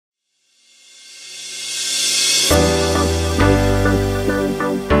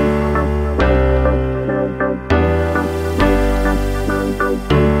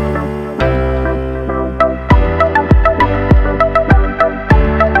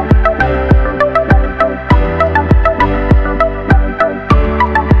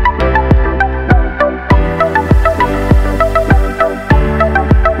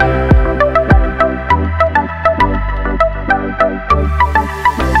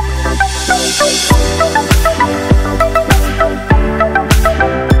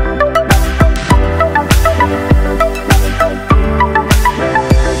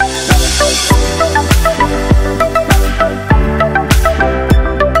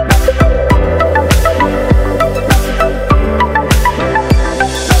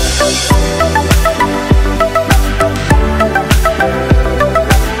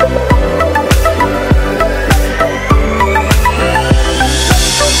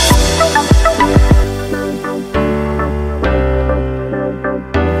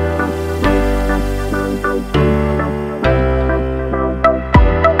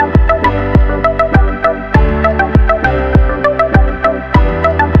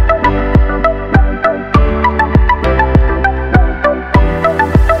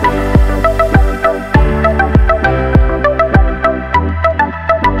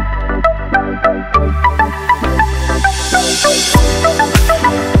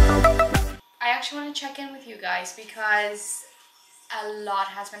want to check in with you guys because a lot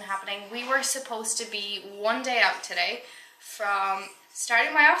has been happening. We were supposed to be one day out today from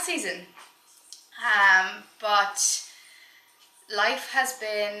starting my off season, but life has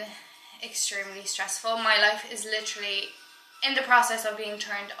been extremely stressful. My life is literally in the process of being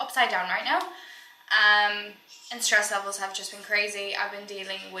turned upside down right now, and stress levels have just been crazy. I've been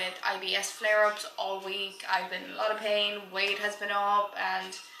dealing with IBS flare-ups all week. I've been in a lot of pain, weight has been up,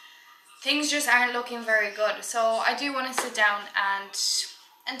 and things just aren't looking very good. So I do want to sit down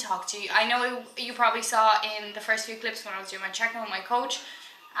and talk to you. I know you probably saw in the first few clips when I was doing my check-in with my coach,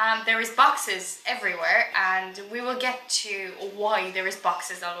 there is boxes everywhere, and we will get to why there is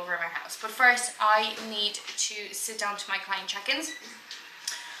boxes all over my house. But first, I need to sit down to my client check-ins.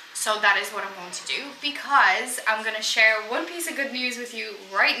 So that is what I'm going to do, because I'm going to share one piece of good news with you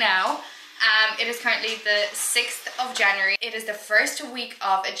right now. It is currently the 6th of January. It is the first week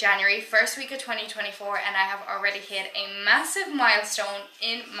of January, first week of 2024, and I have already hit a massive milestone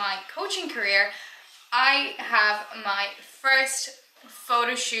in my coaching career. I have my first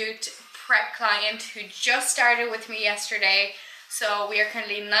photo shoot prep client who just started with me yesterday. So we are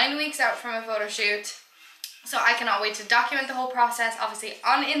currently 9 weeks out from a photo shoot. So I cannot wait to document the whole process, obviously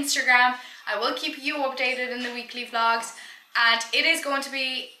on Instagram. I will keep you updated in the weekly vlogs, and it is going to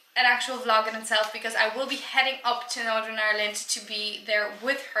be an actual vlog in itself because I will be heading up to Northern Ireland to be there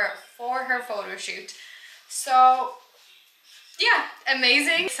with her for her photo shoot. So yeah,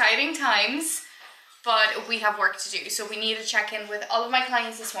 amazing, exciting times, but we have work to do. So we need to check in with all of my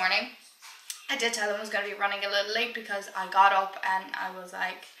clients this morning. I did tell them I was going to be running a little late because I got up and I was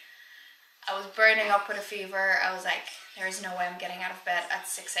burning up with a fever. I was like, there is no way I'm getting out of bed at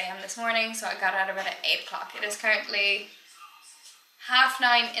 6 a.m. this morning. So I got out of bed at 8 o'clock. It is currently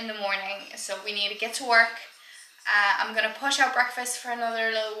 9:30 in the morning, so we need to get to work. I'm going to push out breakfast for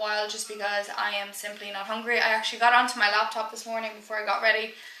another little while just because I am simply not hungry. I actually got onto my laptop this morning before I got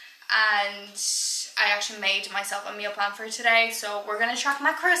ready, and I actually made myself a meal plan for today. So we're going to track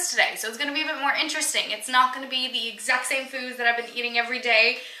macros today. So it's going to be a bit more interesting. It's not going to be the exact same foods that I've been eating every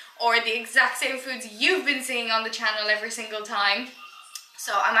day, or the exact same foods you've been seeing on the channel every single time.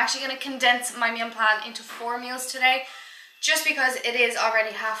 So I'm actually going to condense my meal plan into 4 meals today, just because it is already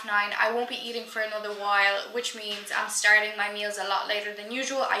 9:30. I won't be eating for another while, which means I'm starting my meals a lot later than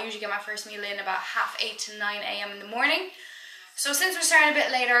usual. I usually get my first meal in about 8:30 to 9 a.m. in the morning. So since we're starting a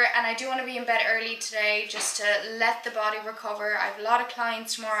bit later, and I do want to be in bed early today just to let the body recover. I have a lot of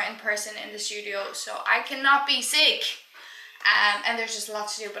clients tomorrow in person in the studio, so I cannot be sick. And there's just a lot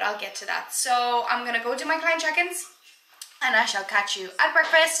to do, but I'll get to that. So I'm going to go do my client check-ins, and I shall catch you at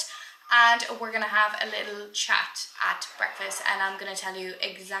breakfast. And we're going to have a little chat at breakfast, and I'm going to tell you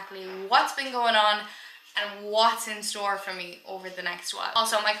exactly what's been going on and what's in store for me over the next while.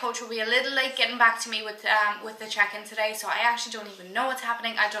 Also, my coach will be a little late getting back to me with the check-in today, so I actually don't even know what's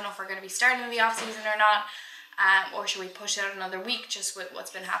happening. I don't know if we're going to be starting the off-season or not, or should we push it out another week just with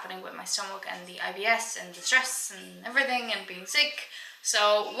what's been happening with my stomach and the IBS and the stress and everything and being sick.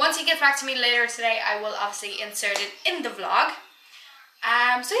 So once he gets back to me later today, I will obviously insert it in the vlog.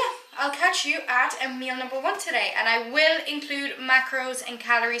 So yeah, I'll catch you at meal number 1 today, and I will include macros and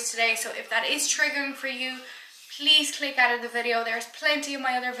calories today. So if that is triggering for you, please click out of the video. There's plenty of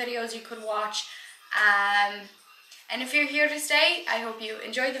my other videos you could watch. And if you're here to stay, I hope you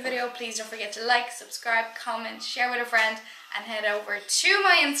enjoyed the video. Please don't forget to like, subscribe, comment, share with a friend, and head over to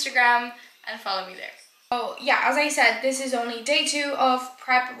my Instagram and follow me there. Oh yeah, as I said, this is only day 2 of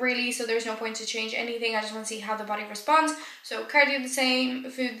prep really, so there's no point to change anything. I just want to see how the body responds. So cardio the same,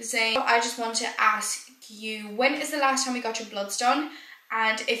 food the same. I just want to ask you, when is the last time you got your bloods done?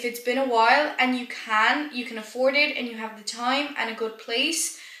 And if it's been a while and you can afford it and you have the time and a good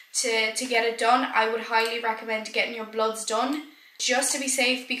place to get it done, I would highly recommend getting your bloods done just to be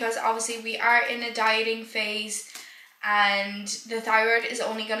safe, because obviously we are in a dieting phase and the thyroid is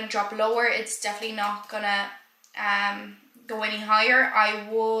only going to drop lower. It's definitely not going to go any higher. I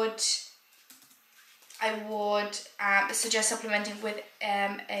would suggest supplementing with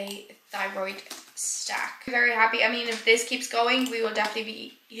a thyroid stack. Very happy. I mean, if this keeps going, we will definitely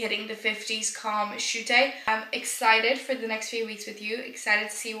be hitting the 50s calm shoot day. I'm excited for the next few weeks with you. Excited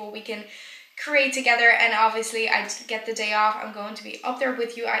to see what we can create together, and obviously I get the day off. I'm going to be up there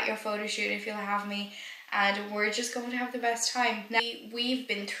with you at your photo shoot if you'll have me, and we're just going to have the best time. Now, we've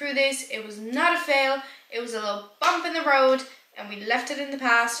been through this. It was not a fail. It was a little bump in the road, and we left it in the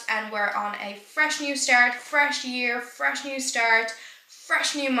past, and we're on a fresh new start, fresh year, fresh new start,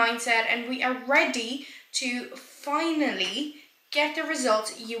 fresh new mindset, and we are ready to finally get the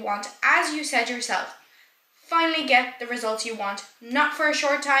results you want. As you said yourself, finally get the results you want. Not for a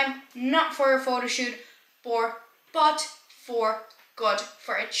short time, not for a photo shoot, but for good,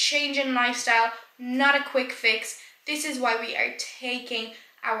 for a change in lifestyle, not a quick fix. This is why we are taking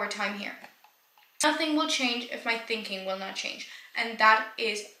our time here. Nothing will change if my thinking will not change, and that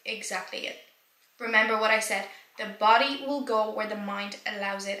is exactly it. Remember what I said, the body will go where the mind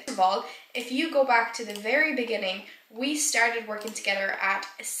allows it. First of all, if you go back to the very beginning, we started working together at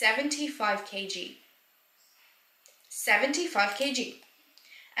 75 kg. 75 kg.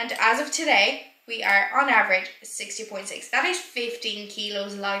 And as of today, we are on average 60.6. That is 15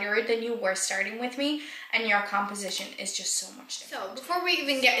 kilos lighter than you were starting with me, and your composition is just so much different. So before we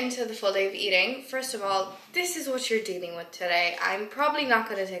even get into the full day of eating, first of all, this is what you're dealing with today. I'm probably not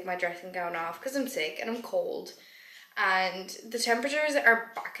going to take my dressing gown off because I'm sick and I'm cold, and the temperatures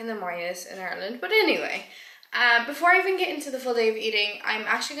are back in the minus in Ireland. But anyway, before I even get into the full day of eating, I'm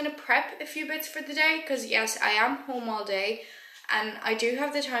actually going to prep a few bits for the day, because yes, I am home all day and I do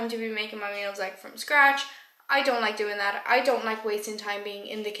have the time to be making my meals like from scratch. I don't like doing that. I don't like wasting time being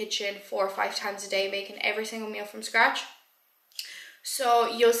in the kitchen 4 or 5 times a day making every single meal from scratch. So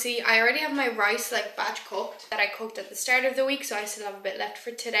you'll see I already have my rice like batch cooked that I cooked at the start of the week, so I still have a bit left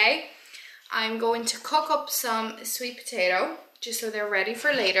for today. I'm going to cook up some sweet potato just so they're ready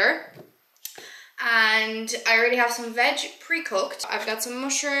for later. And I already have some veg pre-cooked. I've got some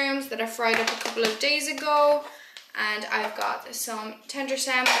mushrooms that I fried up a couple of days ago, and I've got some tender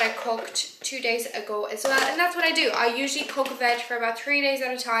salmon that I cooked 2 days ago as well. And that's what I do. I usually cook veg for about 3 days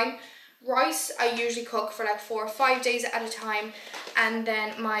at a time. Rice I usually cook for like 4 or 5 days at a time. And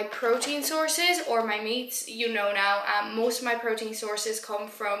then my protein sources, or my meats, you know now, most of my protein sources come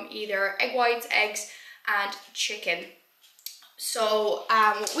from either egg whites, eggs and chicken. So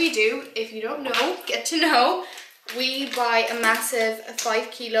what we do, if you don't know, get to know, we buy a massive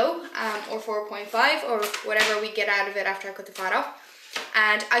 5 kilo or 4.5 or whatever we get out of it after I cut the fat off.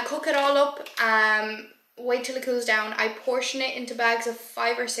 And I cook it all up, wait till it cools down. I portion it into bags of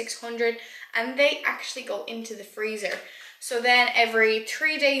 500 or 600, and they actually go into the freezer. So then every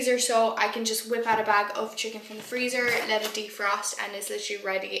 3 days or so, I can just whip out a bag of chicken from the freezer, let it defrost, and it's literally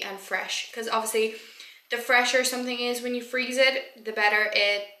ready and fresh. Because obviously, the fresher something is when you freeze it, the better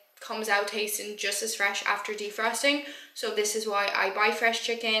it comes out tasting just as fresh after defrosting. So this is why I buy fresh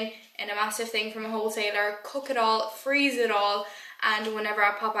chicken in a massive thing from a wholesaler, cook it all, freeze it all, and whenever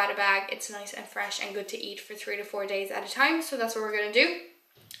I pop out a bag, it's nice and fresh and good to eat for 3 to 4 days at a time. So that's what we're going to do.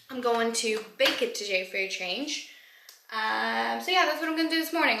 I'm going to bake it today for a change. So yeah, that's what I'm going to do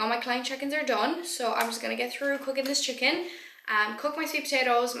this morning. All my client check-ins are done, so I'm just going to get through cooking this chicken. Cook my sweet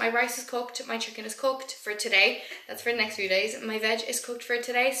potatoes, my rice is cooked, my chicken is cooked for today. That's for the next few days. My veg is cooked for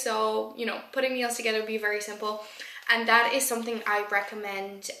today, so you know, putting meals together will be very simple. And that is something I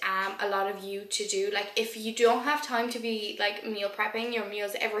recommend a lot of you to do. Like, if you don't have time to be like meal prepping your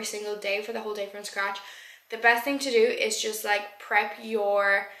meals every single day for the whole day from scratch, the best thing to do is just like prep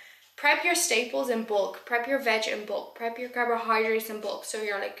your staples in bulk, prep your veg in bulk, prep your carbohydrates in bulk. So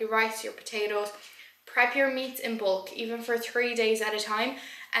your like your rice, your potatoes, prep your meats in bulk, even for 3 days at a time.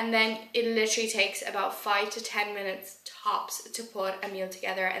 And then it literally takes about 5 to 10 minutes tops to put a meal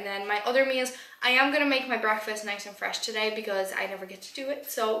together. And then my other meals, I am going to make my breakfast nice and fresh today because I never get to do it,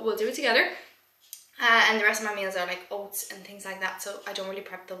 so we'll do it together. And the rest of my meals are like oats and things like that, so I don't really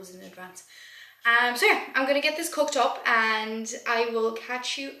prep those in advance. So yeah, I'm going to get this cooked up and I will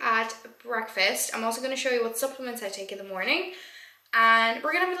catch you at breakfast. I'm also going to show you what supplements I take in the morning. And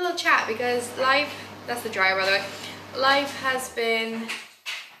we're going to have a little chat because life, that's the dryer by the way, life has been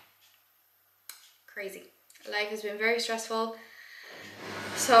crazy. Life has been very stressful.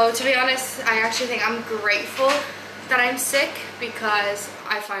 So to be honest, I actually think I'm grateful that I'm sick because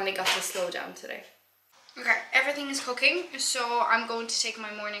I finally got to slow down today. Okay, everything is cooking, so I'm going to take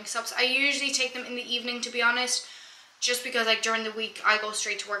my morning subs. I usually take them in the evening, to be honest, just because like during the week I go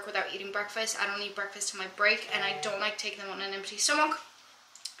straight to work without eating breakfast. I don't eat breakfast to my break and I don't like taking them on an empty stomach.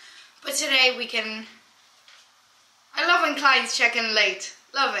 But today we can... I love when clients check in late.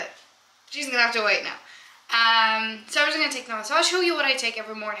 Love it. She's gonna have to wait now. So I'm just gonna take them on. So I'll show you what I take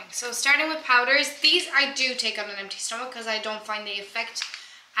every morning. So starting with powders, these I do take on an empty stomach because I don't find they affect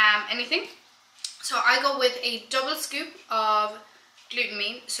anything. So I go with a double scoop of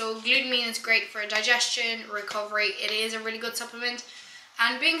glutamine. So glutamine is great for digestion, recovery. It is a really good supplement.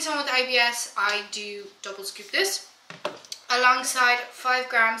 And being someone with IBS, I do double scoop this. Alongside 5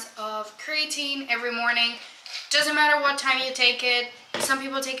 grams of creatine every morning. Doesn't matter what time you take it. Some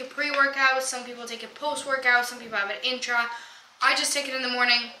people take it pre-workout, some people take it post-workout, some people have it intra. I just take it in the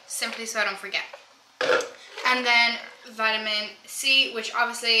morning simply so I don't forget. And then vitamin C, which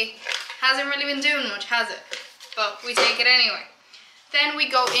obviously hasn't really been doing much, has it? but we take it anyway. Then we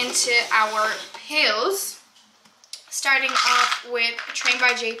go into our pills, starting off with Trained by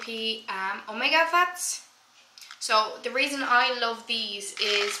JP omega fats. So the reason I love these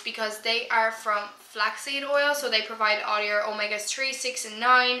is because they are from flaxseed oil, so they provide all your omegas 3, 6 and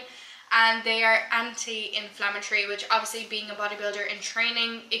 9, and they are anti-inflammatory, which obviously being a bodybuilder in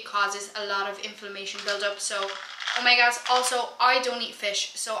training, it causes a lot of inflammation buildup. So omegas. Also, I don't eat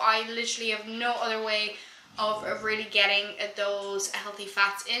fish, so I literally have no other way of really getting those healthy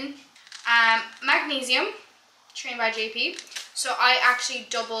fats in. Magnesium, Trained by JP. So I actually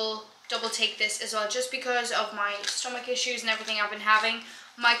double take this as well, just because of my stomach issues and everything I've been having.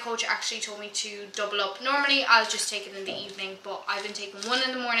 My coach actually told me to double up. Normally I'll just take it in the evening, but I've been taking one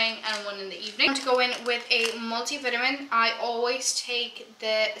in the morning and one in the evening. I'm going to go in with a multivitamin. I always take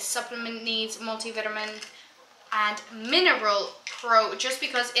the Supplement Needs multivitamin and Mineral Pro, just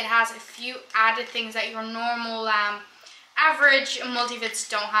because it has a few added things that your normal average multivits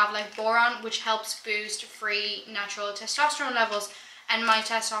don't have, like boron, which helps boost free natural testosterone levels, and my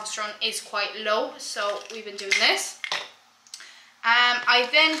testosterone is quite low, so we've been doing this. I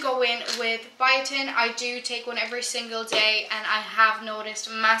then go in with biotin. I do take one every single day, and I have noticed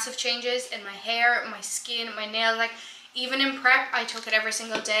massive changes in my hair, my skin, my nails. Like, even in prep I took it every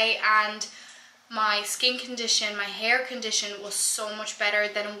single day, and my skin condition, my hair condition was so much better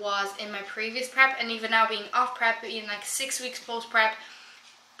than it was in my previous prep. And even now, being off prep, being like 6 weeks post prep,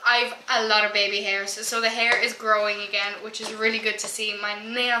 I've a lot of baby hairs, so the hair is growing again, which is really good to see. My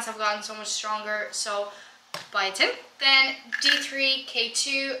nails have gotten so much stronger, so biotin. Then D3,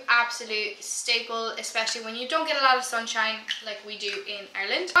 K2, absolute staple, especially when you don't get a lot of sunshine like we do in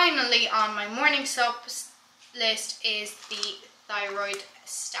Ireland. Finally, on my morning subs list is the thyroid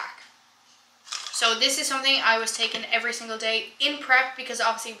stack. So this is something I was taking every single day in prep, because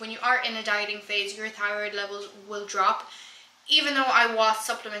obviously when you are in a dieting phase, your thyroid levels will drop. Even though I was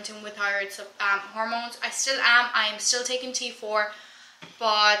supplementing with thyroid hormones, I still am. I am still taking T4,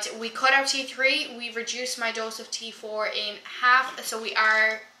 but we cut out T3. We reduced my dose of T4 in half, so we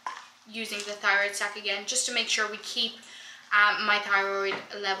are using the thyroid stack again, just to make sure we keep my thyroid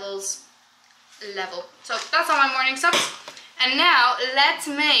levels level. So that's all my morning subs. And now let's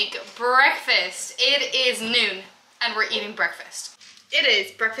make breakfast. It is noon and we're eating breakfast. It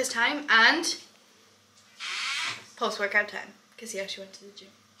is breakfast time and post-workout time, because he actually went to the gym.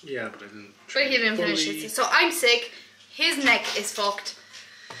 Yeah, but I didn't. But he didn't finish it. So I'm sick. His neck is fucked.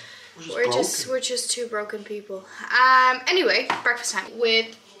 We're just two broken people. Anyway, breakfast time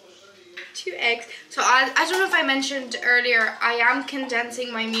with 2 eggs. So I don't know if I mentioned earlier, I am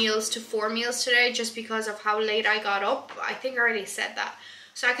condensing my meals to 4 meals today, just because of how late I got up. I think I already said that.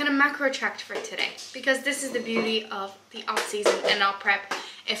 So I kind of macro tracked for today, because this is the beauty of the off season and not prep.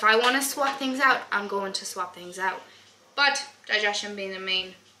 If I want to swap things out, I'm going to swap things out. But digestion being the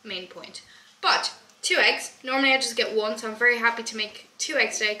main point. But 2 eggs. Normally I just get 1, so I'm very happy to make 2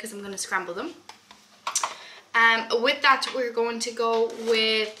 eggs today, because I'm going to scramble them. With that, we're going to go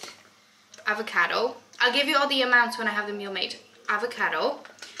with avocado. I'll give you all the amounts when I have the meal made. Avocado,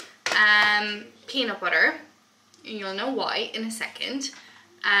 peanut butter, and you'll know why in a second.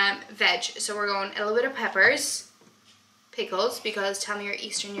 Veg, so we're going a little bit of peppers, pickles, because tell me you're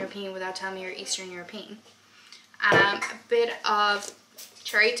Eastern European without telling me you're Eastern European. A bit of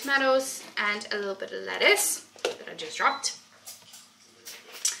cherry tomatoes and a little bit of lettuce that I just dropped.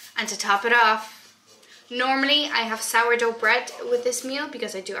 And to top it off, normally I have sourdough bread with this meal,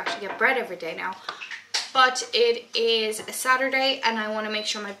 because I do actually get bread every day now. But it is a Saturday and I want to make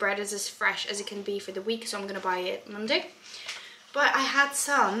sure my bread is as fresh as it can be for the week, so I'm going to buy it Monday. But I had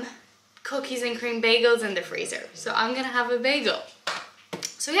some cookies and cream bagels in the freezer, so I'm going to have a bagel.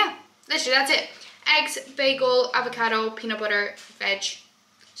 So yeah, literally that's it. Eggs, bagel, avocado, peanut butter, veg.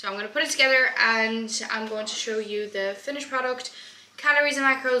 So I'm going to put it together and I'm going to show you the finished product. Calories and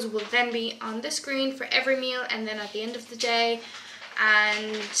macros will then be on the screen for every meal, and then at the end of the day.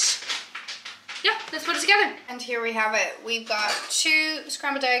 And yeah, let's put it together. And here we have it. We've got 2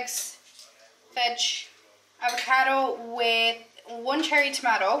 scrambled eggs, veg, avocado with 1 cherry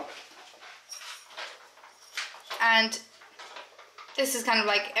tomato. And this is kind of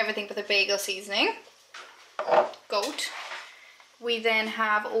like everything but the bagel seasoning. Goat. We then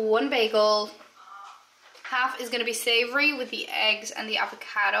have 1 bagel. Half is going to be savory with the eggs and the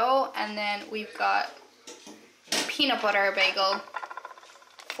avocado. And then we've got peanut butter bagel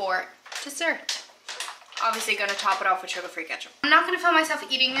for dessert. Obviously going to top it off with sugar-free ketchup. I'm not going to film myself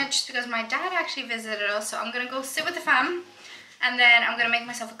eating it, just because my dad actually visited us. So I'm going to go sit with the fam. And then I'm going to make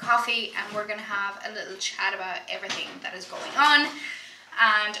myself a coffee, and we're going to have a little chat about everything that is going on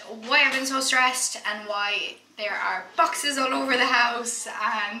and why I've been so stressed and why there are boxes all over the house,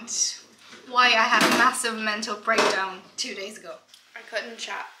 and why I had a massive mental breakdown 2 days ago. I couldn't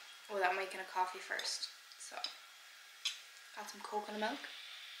chat without making a coffee first, so got some coconut milk,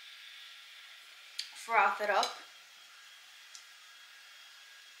 froth it up,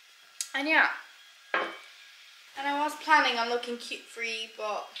 and yeah. And I was planning on looking cute for you,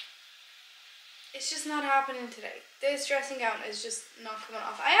 but it's just not happening today. This dressing gown is just not coming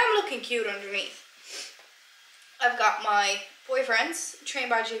off. I am looking cute underneath. I've got my boyfriend's Trained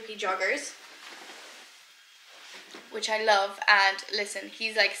by JP joggers, which I love, and listen,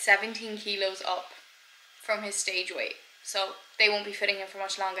 he's like 17 kilos up from his stage weight, so they won't be fitting him for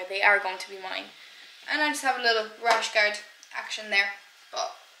much longer. They are going to be mine. And I just have a little rash guard action there,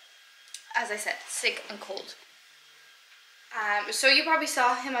 but as I said, sick and cold. So you probably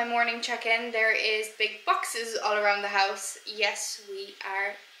saw in my morning check-in, there is big boxes all around the house. Yes, we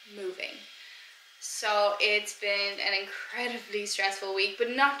are moving. So it's been an incredibly stressful week, but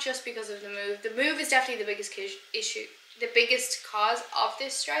not just because of the move. The move is definitely the biggest issue, the biggest cause of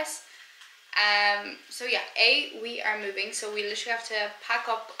this stress. So yeah, we are moving, so we literally have to pack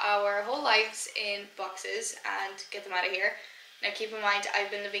up our whole lives in boxes and get them out of here. Now keep in mind,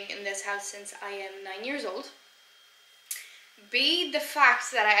 I've been living in this house since I am 9 years old. The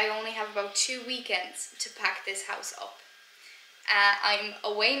fact that I only have about 2 weekends to pack this house up. I'm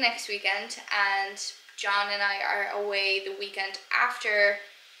away next weekend, and John and I are away the weekend after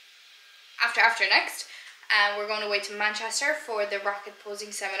next. And we're going away to Manchester for the racket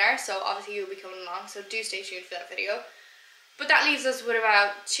posing seminar, so obviously you'll be coming along, so do stay tuned for that video. But that leaves us with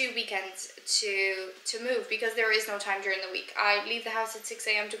about 2 weekends to move, because there is no time during the week. I leave the house at 6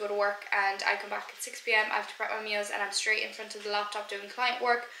 AM to go to work, and I come back at 6 PM. I have to prep my meals, and I'm straight in front of the laptop doing client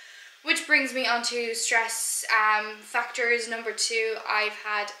work, which brings me on to stress factors. Number 2,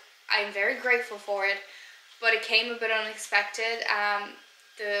 I'm very grateful for it, but it came a bit unexpected.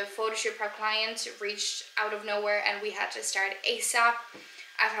 The photo shoot prep client reached out of nowhere, and we had to start ASAP.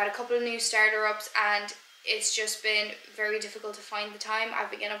 I've had a couple of new starter ups, and it's just been very difficult to find the time.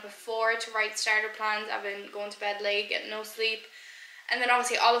 I've been getting up at 4 to write starter plans. I've been going to bed late, getting no sleep. And then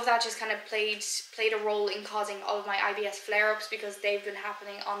obviously all of that just kind of played a role in causing all of my IBS flare-ups, because they've been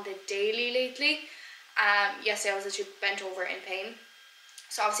happening on the daily lately. Yesterday I was actually bent over in pain.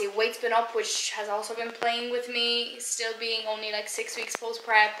 So obviously weight's been up, which has also been playing with me, still being only like 6 weeks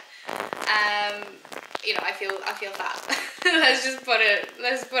post-prep. You know, I feel fat. let's put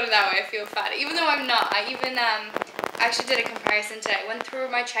it that way. I feel fat, even though I'm not. I actually did a comparison today. I went through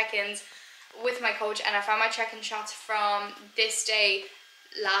my check-ins with my coach, and I found my check-in shots from this day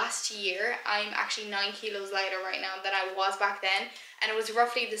last year. I'm actually 9 kilos lighter right now than I was back then, and it was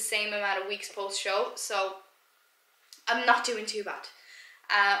roughly the same amount of weeks post-show, so I'm not doing too bad.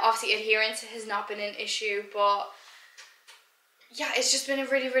 Obviously adherence has not been an issue, but yeah, it's just been a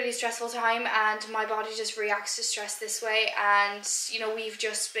really, really stressful time, and my body just reacts to stress this way. And you know, we've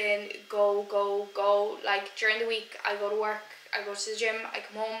just been go. Like during the week, I go to work, I go to the gym, I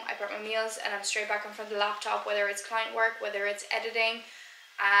come home, I prep my meals, and I'm straight back in front of the laptop, whether it's client work, whether it's editing.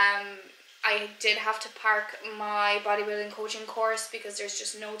 I did have to park my bodybuilding coaching course because there's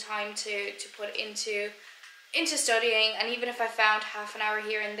just no time to put into studying. And even if I found half an hour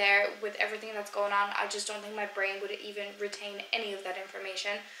here and there with everything that's going on, I just don't think my brain would even retain any of that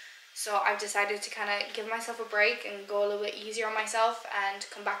information. So I've decided to kind of give myself a break and go a little bit easier on myself and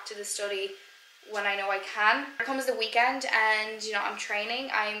come back to the study when I know I can. Here comes the weekend, and you know, I'm training.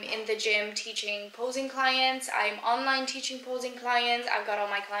 I'm in the gym teaching posing clients, I'm online teaching posing clients, I've got all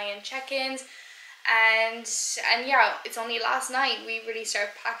my client check-ins. And yeah, it's only last night we really start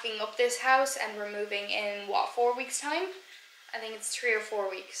packing up this house, and we're moving in what, 4 weeks time? I think it's 3 or 4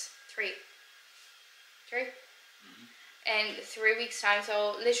 weeks. Three? In 3 weeks time.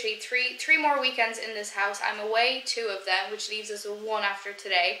 So literally three more weekends in this house. I'm away 2 of them, which leaves us with 1 after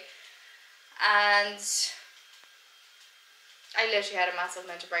today. And I literally had a massive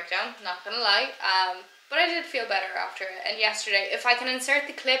mental breakdown, not gonna lie. But I did feel better after it. And yesterday, if I can insert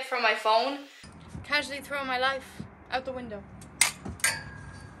the clip from my phone, casually throw my life out the window.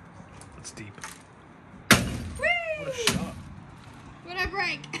 That's deep. Whee! What a shot. When I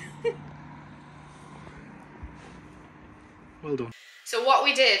break. Well done. So what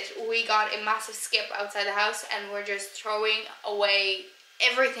we did, we got a massive skip outside the house, and we're just throwing away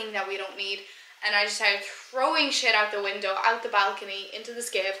everything that we don't need. And I just started throwing shit out the window, out the balcony, into the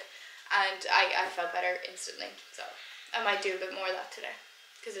skip, and I felt better instantly. So I might do a bit more of that today,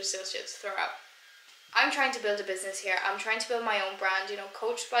 because there's still shit to throw out. I'm trying to build a business here. I'm trying to build my own brand, you know,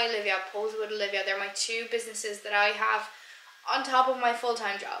 coached by Olivia, posed with Olivia. They're my 2 businesses that I have on top of my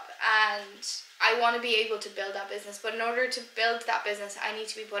full-time job, and I want to be able to build that business. But in order to build that business, I need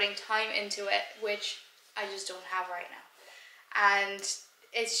to be putting time into it, which I just don't have right now. And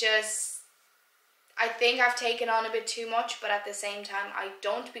it's just, I think I've taken on a bit too much, but at the same time I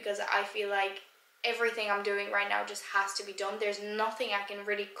don't, because I feel like everything I'm doing right now just has to be done. There's nothing I can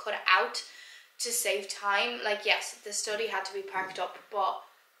really cut out to save time. Like, yes, the study had to be parked up, but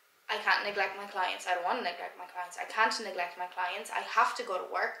I can't neglect my clients. I don't want to neglect my clients. I can't neglect my clients. I have to go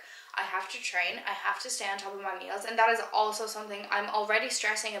to work. I have to train. I have to stay on top of my meals. And that is also something I'm already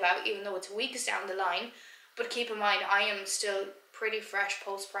stressing about, even though it's weeks down the line. But keep in mind, I am still pretty fresh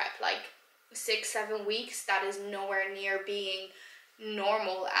post-prep. Like 6-7 weeks, that is nowhere near being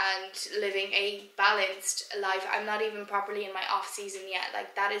normal and living a balanced life. I'm not even properly in my off season yet.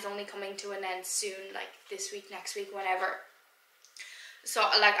 Like, that is only coming to an end soon, like this week, next week, whenever. So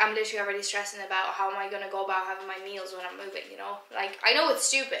like, I'm literally already stressing about how am I going to go about having my meals when I'm moving, you know. Like, I know it's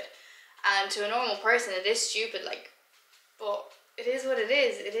stupid, and to a normal person it is stupid, like, but it is what it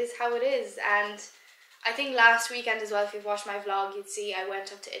is. It is how it is. And I think last weekend as well, if you've watched my vlog, you'd see I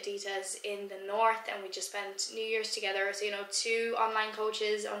went up to Adidas in the north and we just spent New Year's together. So, you know, 2 online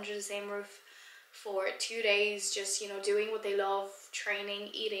coaches under the same roof for 2 days, just, you know, doing what they love, training,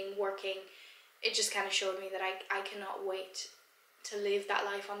 eating, working. It just kind of showed me that I cannot wait to live that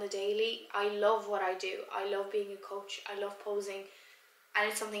life on the daily. I love what I do. I love being a coach. I love posing, and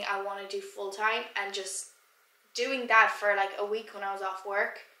it's something I want to do full time. And just doing that for like a week when I was off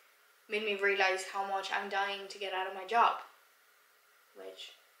work made me realize how much I'm dying to get out of my job,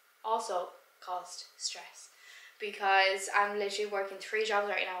 which also caused stress, because I'm literally working 3 jobs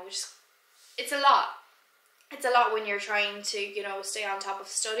right now, which it's a lot. It's a lot when you're trying to, you know, stay on top of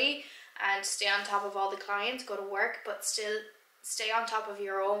study and stay on top of all the clients, go to work, but still stay on top of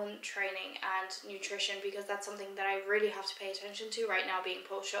your own training and nutrition, because that's something that I really have to pay attention to right now, being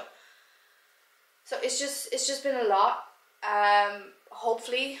post-show. So it's just been a lot.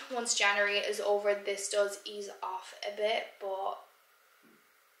 Hopefully once January is over, this does ease off a bit, but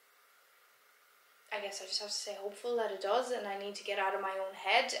I guess I just have to stay hopeful that it does, and I need to get out of my own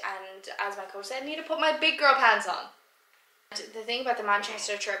head, and as my coach said, I need to put my big girl pants on. The thing about the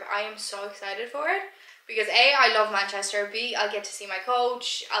Manchester trip, I am so excited for it, because A, I love Manchester, B, I'll get to see my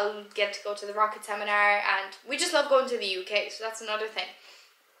coach, I'll get to go to the Rocket Seminar, and we just love going to the UK, so that's another thing.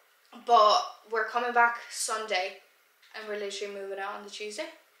 But we're coming back Sunday, and we're literally moving out on the Tuesday.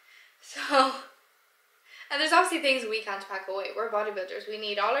 So, and there's obviously things we can't pack away. We're bodybuilders, we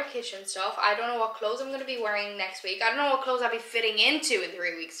need all our kitchen stuff. I don't know what clothes I'm going to be wearing next week. I don't know what clothes I'll be fitting into in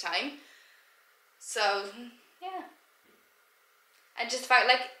 3 weeks' time. So, yeah. And just fact,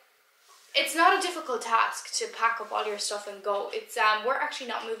 like, it's not a difficult task to pack up all your stuff and go. It's we're actually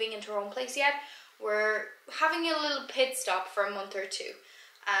not moving into our own place yet. We're having a little pit stop for a month or 2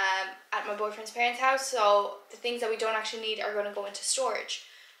 at my boyfriend's parents' house. So the things that we don't actually need are going to go into storage.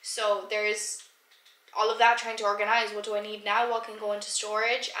 So there's all of that, trying to organize what do I need now, what can go into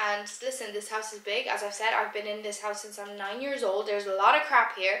storage. And listen, this house is big. As I've said, I've been in this house since I'm 9 years old. There's a lot of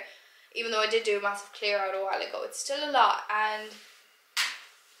crap here. Even though I did do a massive clear out a while ago, it's still a lot, and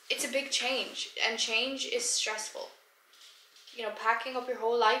it's a big change, and change is stressful. You know, packing up your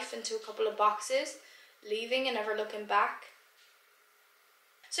whole life into a couple of boxes, leaving and never looking back.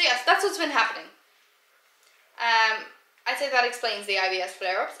 So yes, that's what's been happening. I'd say that explains the IBS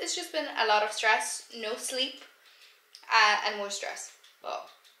flare-ups. It's just been a lot of stress, no sleep, and more stress. But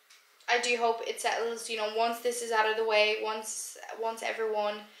I do hope it settles, you know, once this is out of the way, once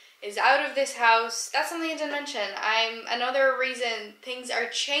everyone is out of this house. That's something I didn't mention. Another reason things are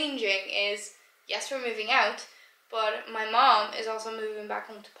changing is, yes, we're moving out, but my mom is also moving back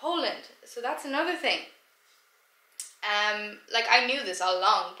home to Poland. So that's another thing. Like, I knew this all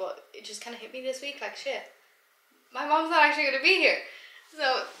along, but it just kind of hit me this week, like, shit, my mom's not actually going to be here.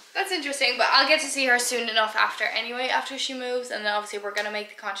 So that's interesting, but I'll get to see her soon enough after she moves, and then obviously we're going to make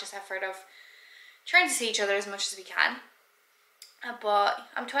the conscious effort of trying to see each other as much as we can. But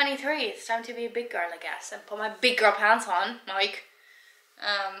I'm 23, it's time to be a big girl, I guess, and put my big girl pants on, Mike.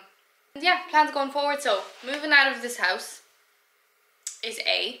 Yeah, plans going forward. So moving out of this house is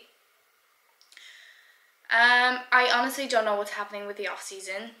A. I honestly don't know what's happening with the off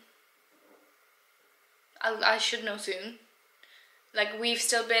season. I should know soon. Like, we've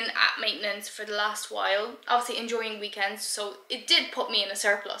still been at maintenance for the last while, obviously enjoying weekends, so it did put me in a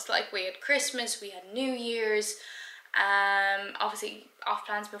surplus. Like, we had Christmas, we had New Year's, obviously off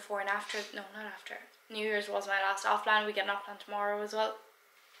plans before and after. No, not after. New Year's was my last off plan. We get an off plan tomorrow as well.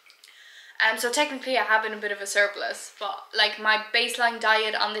 So technically I have been a bit of a surplus, but like my baseline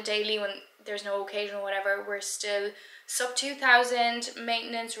diet on the daily when there's no occasion or whatever, we're still sub 2000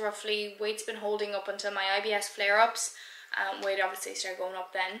 maintenance roughly. Weight's been holding up until my IBS flare-ups. Weight obviously started going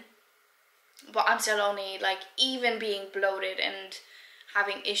up then, but I'm still only, like, even being bloated and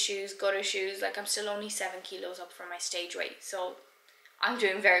having issues, gut issues, like I'm still only 7 kilos up from my stage weight, so I'm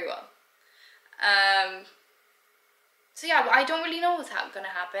doing very well. So yeah, I don't really know what's gonna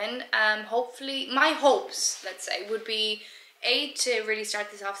happen. Hopefully, my hopes, let's say, would be to really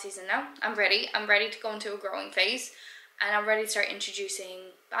start this off season now. I'm ready to go into a growing phase, and I'm ready to start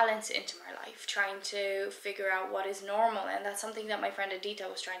introducing balance into my life, trying to figure out what is normal. And that's something that my friend Adita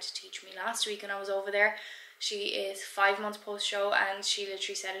was trying to teach me last week when I was over there. She is 5 months post-show, and she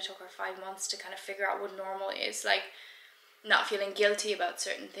literally said it took her 5 months to kind of figure out what normal is, like not feeling guilty about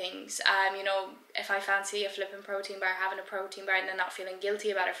certain things. You know, if I fancy a flipping protein bar, having a protein bar, and then not feeling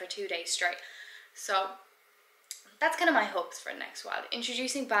guilty about it for 2 days straight. So that's kind of my hopes for the next while.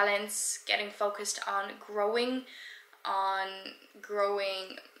 Introducing balance, getting focused on growing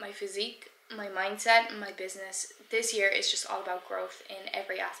my physique, my mindset, my business. This year is just all about growth in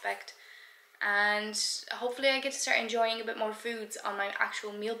every aspect. And hopefully I get to start enjoying a bit more foods on my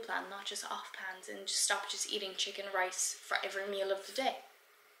actual meal plan, not just off plans, and just stop just eating chicken rice for every meal of the day.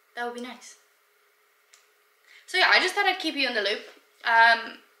 That would be nice. So yeah, I just thought I'd keep you in the loop.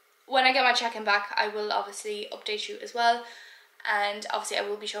 When I get my check-in back, I will obviously update you as well. And obviously I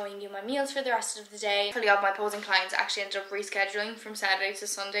will be showing you my meals for the rest of the day. Fully of my posing clients actually ended up rescheduling from Saturday to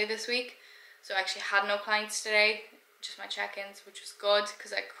Sunday this week. So I actually had no clients today, just my check-ins, which was good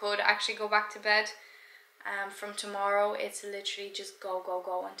because I could actually go back to bed. From tomorrow, it's literally just go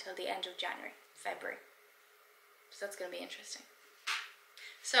until the end of February. So that's going to be interesting.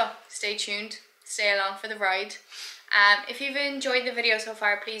 So stay tuned, stay along for the ride. If you've enjoyed the video so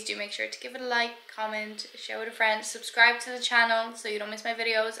far, please do make sure to give it a like, comment, share with a friend, subscribe to the channel so you don't miss my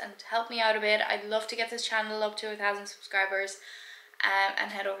videos, and help me out a bit. I'd love to get this channel up to 1,000 subscribers,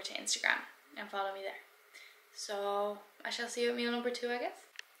 and head over to Instagram and follow me there. So I shall see you at meal number 2, I guess.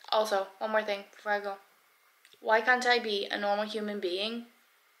 Also, one more thing before I go. Why can't I be a normal human being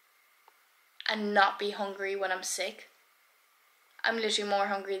and not be hungry when I'm sick? I'm literally more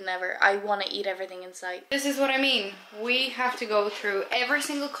hungry than ever. I want to eat everything in sight. This is what I mean. We have to go through every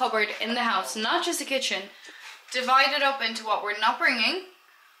single cupboard in the house, not just the kitchen, divide it up into what we're not bringing,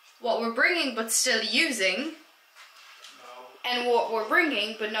 what we're bringing but still using, and what we're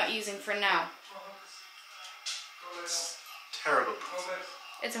bringing but not using for now. Terrible.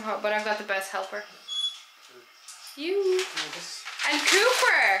 It's a hard, but I've got the best helper. You. And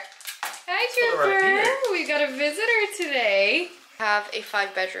Cooper. Hi Cooper. We got a visitor today. We have a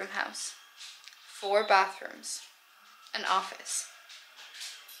 5-bedroom house, 4 bathrooms, an office,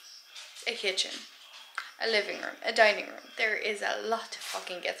 a kitchen, a living room, a dining room. There is a lot to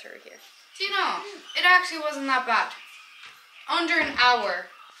fucking get through here. Do you know, it actually wasn't that bad. Under an hour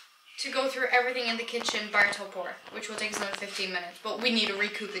to go through everything in the kitchen bar to pour, which will take us another 15 minutes, but we need to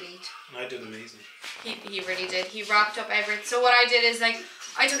recoup and eat. I did amazing. He really did. He wrapped up everything. So what I did is, like,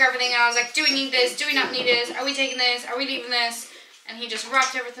 I took everything and I was like, do we need this? Do we not need this? Are we taking this? Are we leaving this? And he just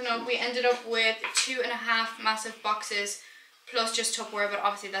wrapped everything up. We ended up with 2.5 massive boxes plus just Tupperware, but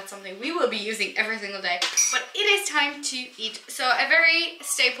obviously that's something we will be using every single day. But it is time to eat. So a very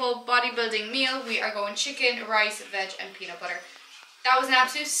staple bodybuilding meal. We are going chicken, rice, veg, and peanut butter. That was an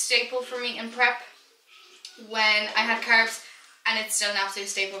absolute staple for me in prep when I had carbs, and it's still an absolute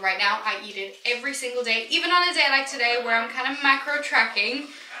staple right now. I eat it every single day, even on a day like today where I'm kind of macro tracking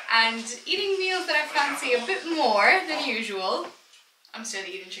and eating meals that I fancy a bit more than usual. I'm still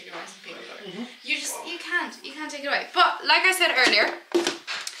eating chicken, rice, and peanut butter. You can't take it away. But like I said earlier,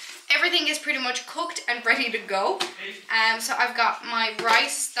 everything is pretty much cooked and ready to go. So I've got my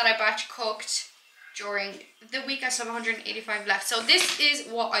rice that I batch cooked during the week. I still have 185 left. So this is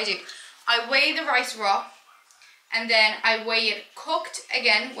what I do. I weigh the rice raw, and then I weigh it cooked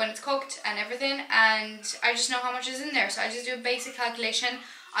again when it's cooked and everything, and I just know how much is in there. So I just do a basic calculation.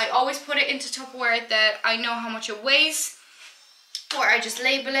 I always put it into Tupperware that I know how much it weighs, or I just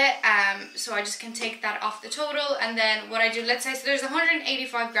label it, so I just can take that off the total. And then what I do, let's say, so there's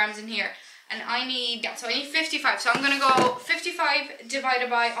 185 grams in here, and I need 55. So I'm gonna go 55 divided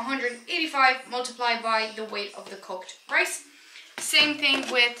by 185 multiplied by the weight of the cooked rice. Same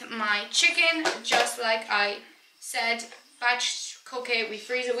thing with my chicken, just like I said, batch cook it, we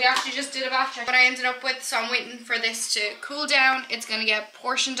freeze it. We actually just did a batch. What I ended up with, so I'm waiting for this to cool down. It's gonna get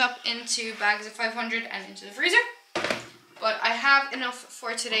portioned up into bags of 500 and into the freezer. But I have enough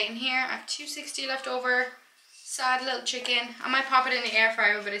for today in here. I have 260 left over. Sad little chicken. I might pop it in the air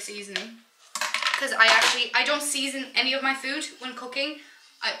fryer with a bit of seasoning. because I don't season any of my food when cooking.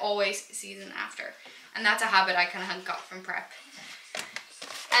 I always season after, and that's a habit I kind of got from prep.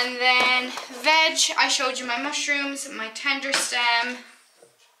 And then veg, I showed you my mushrooms, my tender stem,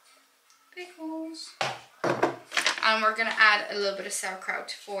 pickles, and we're gonna add a little bit of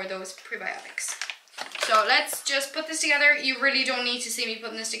sauerkraut for those prebiotics. So let's just put this together. You really don't need to see me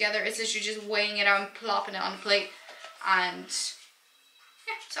putting this together. It's literally just weighing it out and plopping it on the plate. And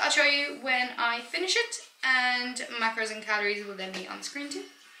yeah, so I'll show you when I finish it, and macros and calories will then be on screen too.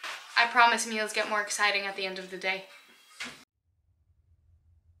 I promise meals get more exciting at the end of the day.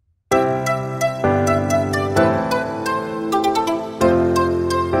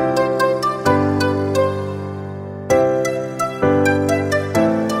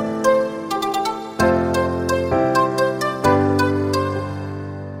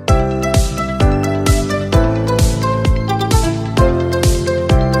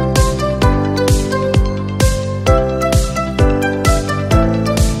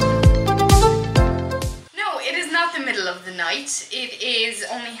 It is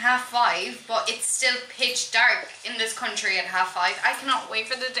only 5:30, but it's still pitch dark in this country at 5:30. I cannot wait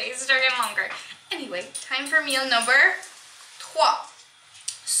for the days to start getting longer. Anyway, time for meal number 3.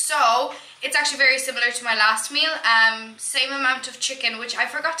 So it's actually very similar to my last meal. Same amount of chicken, which I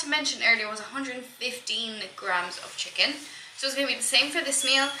forgot to mention earlier was 115 grams of chicken. So it's gonna be the same for this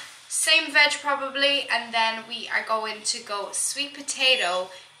meal, same veg probably, and then we are going to go sweet potato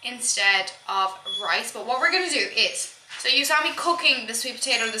instead of rice. But what we're gonna do is, so you saw me cooking the sweet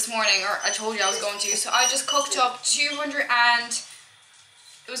potato this morning, or I told you I was going to. So I just cooked up 200 and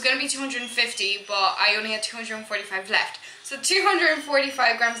it was going to be 250, but I only had 245 left. So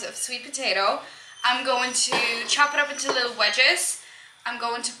 245 grams of sweet potato. I'm going to chop it up into little wedges. I'm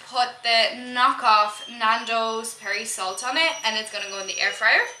going to put the knockoff Nando's peri salt on it, and it's going to go in the air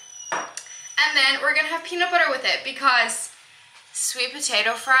fryer. And then we're going to have peanut butter with it, because sweet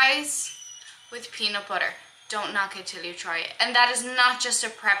potato fries with peanut butter. Don't knock it till you try it. And that is not just a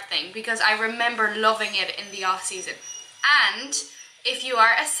prep thing, because I remember loving it in the off season. And if you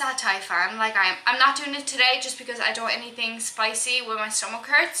are a satay fan like I am, I'm not doing it today just because I don't want anything spicy when my stomach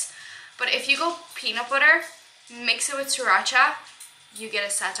hurts. But if you go peanut butter, mix it with sriracha, you get a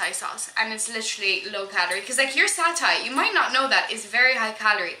satay sauce. And it's literally low calorie. Because like your satay, you might not know that, is very high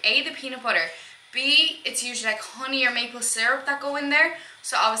calorie. A, the peanut butter. B, it's usually like honey or maple syrup that go in there.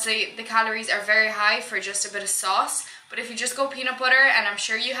 So obviously the calories are very high for just a bit of sauce. But if you just go peanut butter, and I'm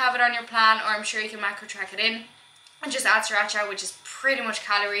sure you have it on your plan, or I'm sure you can macro track it in, and just add sriracha, which is pretty much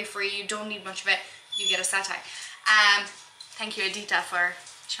calorie free, you don't need much of it, you get a satay. Thank you Adita for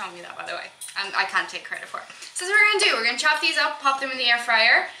showing me that, by the way. I can't take credit for it. So that's what we're gonna do. We're gonna chop these up, pop them in the air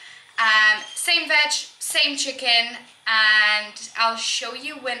fryer. Same veg, same chicken, and I'll show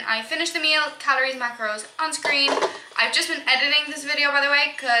you when I finish the meal, calories, macros on screen. I've just been editing this video, by the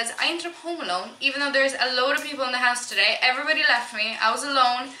way, because I ended up home alone, even though there's a load of people in the house today. Everybody left me, I was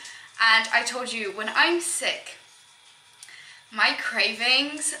alone, and I told you, when I'm sick, my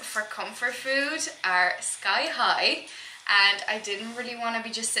cravings for comfort food are sky high, and I didn't really want to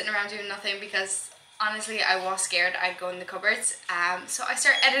be just sitting around doing nothing, because honestly I was scared I'd go in the cupboards. So I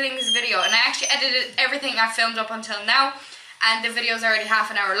started editing this video, and I actually edited everything I filmed up until now, and the video is already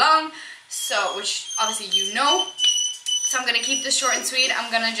half an hour long, so, which obviously you know. So I'm going to keep this short and sweet. I'm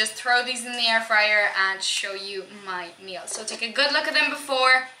going to just throw these in the air fryer and show you my meal. So take a good look at them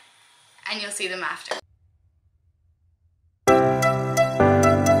before, and you'll see them after.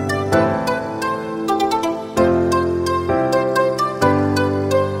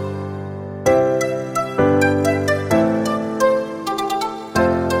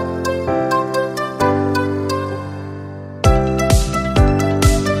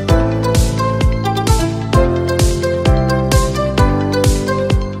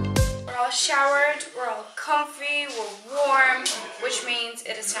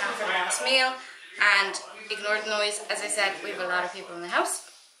 And ignore the noise, as I said, we have a lot of people in the house.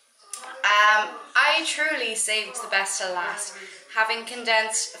 I truly saved the best till last. Having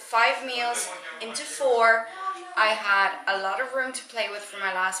condensed 5 meals into 4, I had a lot of room to play with for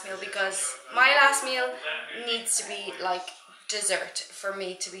my last meal, because my last meal needs to be like dessert for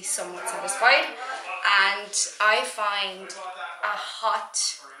me to be somewhat satisfied. And I find a hot,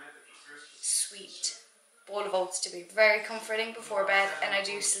 sweet bowl of oats to be very comforting before bed, and I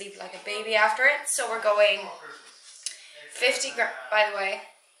do sleep like a baby after it. So we're going 50 grams, by the way,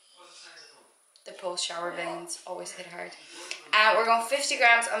 the post shower veins always hit hard. We're going 50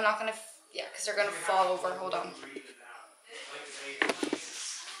 grams, I'm not going to, yeah, because they're going to fall over, hold on.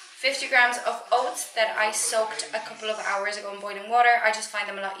 50 grams of oats that I soaked a couple of hours ago in boiling water. I just find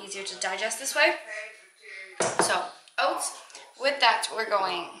them a lot easier to digest this way. So oats. With that we're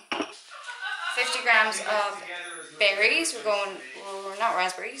going 50 grams of berries. We're not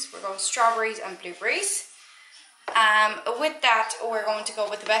raspberries, we're going strawberries and blueberries. With that we're going to go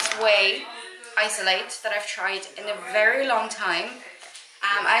with the best whey isolate that I've tried in a very long time.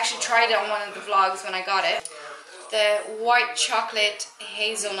 I actually tried it on one of the vlogs when I got it. The white chocolate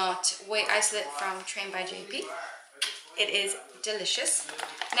hazelnut whey isolate from Trained by JP. It is delicious.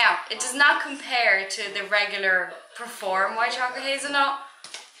 Now, it does not compare to the regular Perform white chocolate hazelnut,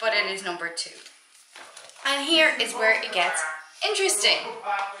 but it is number 2. And here is where it gets interesting,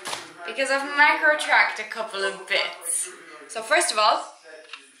 because I've macro tracked a couple of bits. So first of all,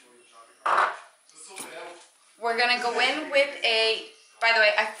 we're gonna go in with a, by the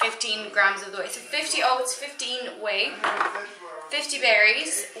way, I have 15 grams of the whey. So 50 oats, 15 whey, 50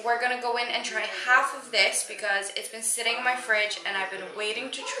 berries. We're gonna go in and try half of this because it's been sitting in my fridge and I've been waiting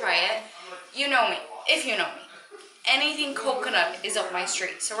to try it. You know me, if you know me. Anything coconut is up my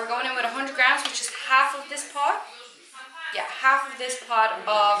street. So we're going in with 100 grams, which is half of this pot. Yeah, half of this pot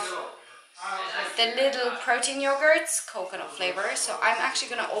of the little protein yogurts, coconut flavor. So I'm actually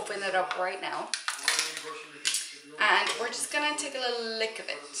gonna open it up right now. And we're just gonna take a little lick of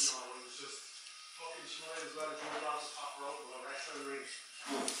it.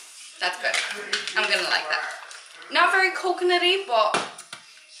 That's good. I'm gonna like that. Not very coconutty, but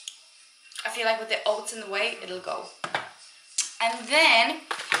I feel like with the oats in the whey, it'll go. And then,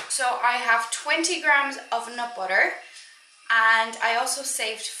 so I have 20 grams of nut butter, and I also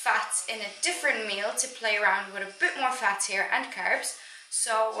saved fats in a different meal to play around with a bit more fats here and carbs.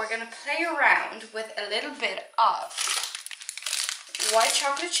 So we're gonna play around with a little bit of white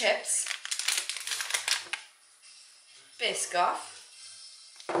chocolate chips, Biscoff.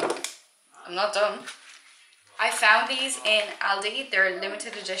 I'm not done. I found these in Aldi. They're a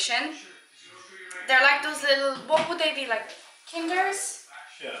limited edition. They're like those little, what would they be, like Kinders?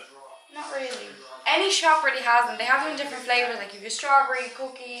 Yeah. Not really. Any shop really has them. They have them in different flavors, like you have strawberry,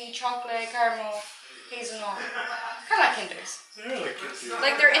 cookie, chocolate, caramel, hazelnut. Kind of like Kinders. They're like Kinders.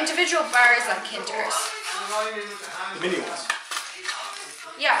 Like they're individual bars like Kinders. The mini ones.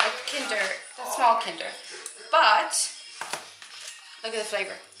 Yeah, like Kinder, the small Kinder. But look at the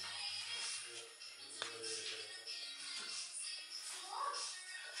flavor.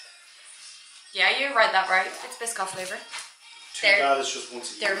 Yeah, you read that right. It's Biscoff flavor.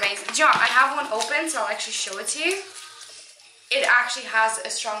 They're amazing. Do you know what? I have one open, so I'll actually show it to you. It actually has a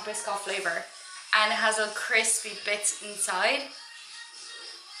strong Biscoff flavor, and it has little crispy bits inside.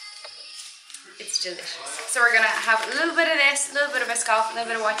 It's delicious. So we're gonna have a little bit of this, a little bit of Biscoff, a little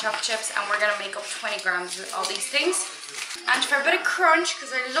bit of white chocolate chips, and we're gonna make up 20 grams with all these things. And for a bit of crunch,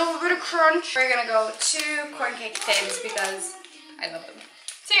 because I love a bit of crunch, we're gonna go 2 corn cake thins because I love them.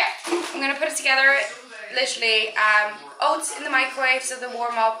 So yeah, I'm gonna put it together. Literally, oats in the microwave so they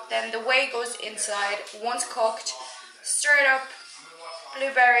warm up. Then the whey goes inside. Once cooked, stir it up.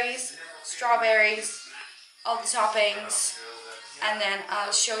 Blueberries, strawberries, all the toppings, and then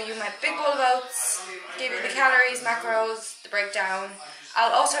I'll show you my big bowl of oats. Give you the calories, macros, the breakdown.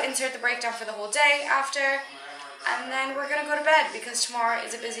 I'll also insert the breakdown for the whole day after. And then we're gonna go to bed because tomorrow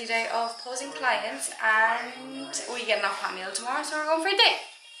is a busy day of posing clients and we get an off-hot meal tomorrow, so we're going for a date.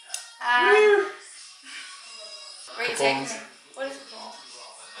 Where are you taking me? What is it called?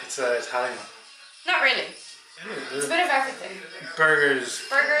 It's Italian. Not really. It's a bit of everything. Burgers.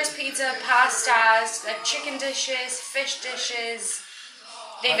 Burgers, pizza, pastas, like chicken dishes, fish dishes.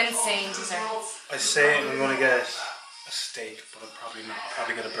 They've insane desserts. I say I'm going to get a steak, but I'll probably not. I'll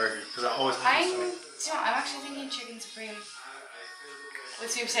probably get a burger because I always have a steak. I'm actually thinking chicken supreme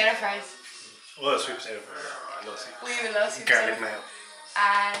with sweet potato fries. Well, sweet potato fries. I love sweet potato. We love sweet potato. Garlic mayo.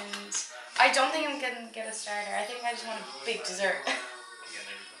 And I don't think I'm gonna get a starter. I think I just want a big dessert.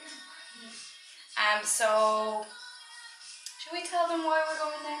 So should we tell them why we're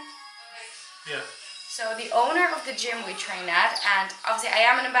going there? Yeah. So the owner of the gym we train at, and obviously I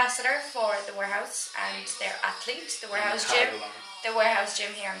am an ambassador for the warehouse and their athlete, the warehouse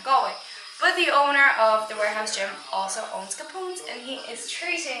gym here in Galway. But the owner of the warehouse gym also owns Capone's, and he is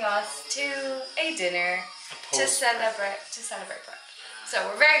treating us to a dinner to celebrate that. So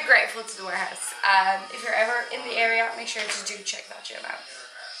we're very grateful to the warehouse. If you're ever in the area, make sure to do check that gym out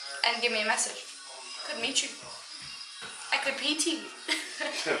and give me a message. Could meet you. I could PT you.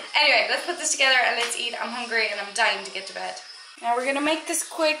 Anyway, let's put this together and let's eat. I'm hungry and I'm dying to get to bed. Now we're gonna make this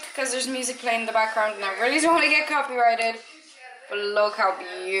quick because there's music playing in the background and I really don't want to get copyrighted. But look how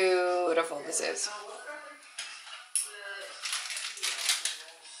beautiful this is.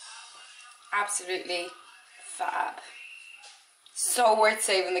 Absolutely fab. So worth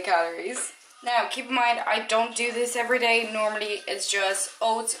saving the calories. Now, keep in mind, I don't do this every day. Normally, it's just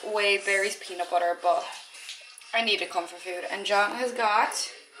oats, whey, berries, peanut butter, but I need a comfort food. And John has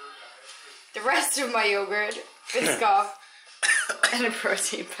got the rest of my yogurt, Biscoff, and a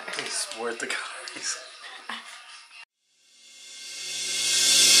protein bar. It's worth the calories.